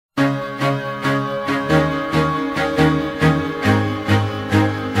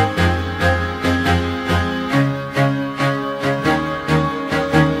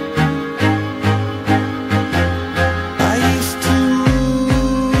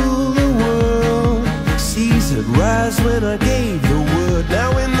was when I gave the word.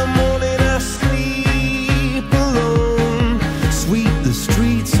 Now in the morning I sleep alone. Sweep the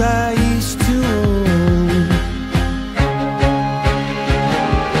streets I used to own.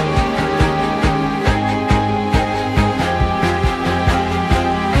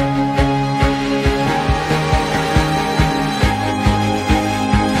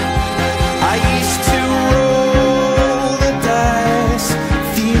 I used to roll the dice,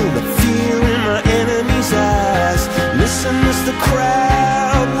 feel the fear in my enemy's eyes, listen as the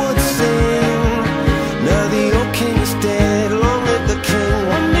crowd would sing. Now the old king is dead, long live the king.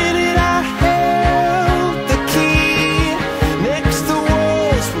 One minute I held the key, next the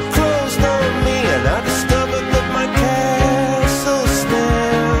walls were closed on me, and I discovered that my castle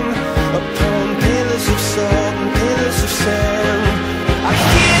stand upon pillars of salt and pillars of sand. I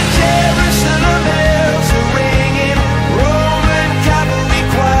hear Jerusalem bells are ringing, Roman cavalry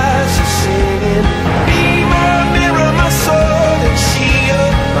choirs are singing. Be my mirror, my sword and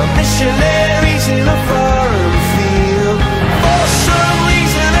shield, my missionaries in a foreign field. For some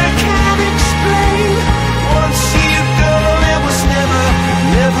reason I can't explain, once you've gone it was never,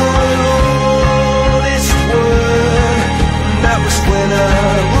 never an honest word. And that was when I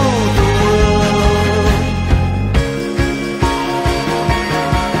ruled the world.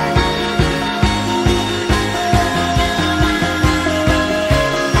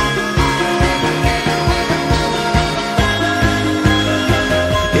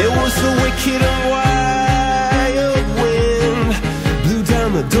 It was the wicked and wild wind, blew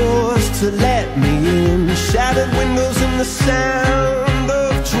down the doors to let me in, shattered windows and the sound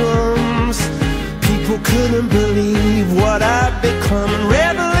of drums. People couldn't believe what I'd become.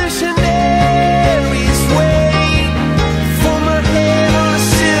 Revolutionaries wait for my head on a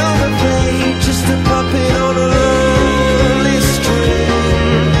silver plate, just a puppet on a lonely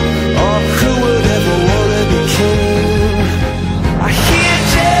string. Oh, who would ever wanna be king? I hear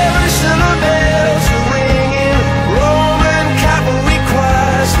Jerusalem bells are ringing, Roman cavalry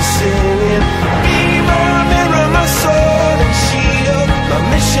choirs are singing. Be my mirror, my sword and shield, my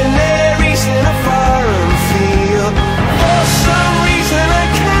missionaries in a foreign field. For some reason I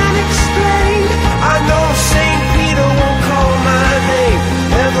can't explain, I know St. Peter won't call my name,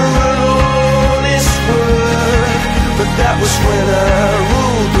 never an honest word. But that was when I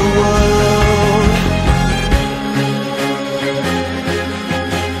ruled the world.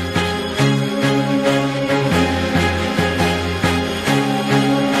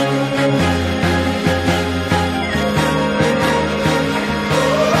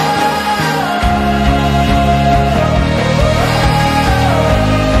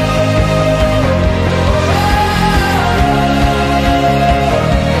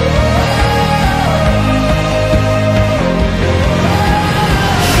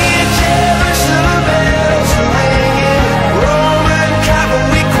 Hear Jerusalem bells are ringing, Roman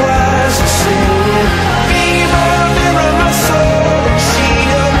cavalry choirs are singing. Be my mirror, my sword and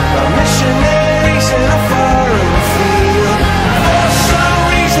shield, my missionaries in a foreign field. For some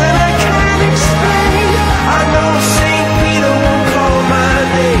reason I can't explain, I know St. Peter won't call my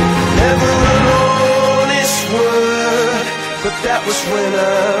name, never an honest word. But that was when I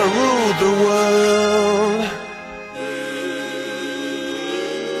ruled the world.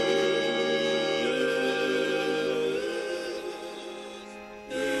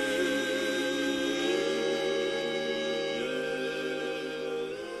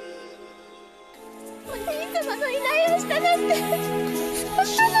お兄様のいないをしたなんて。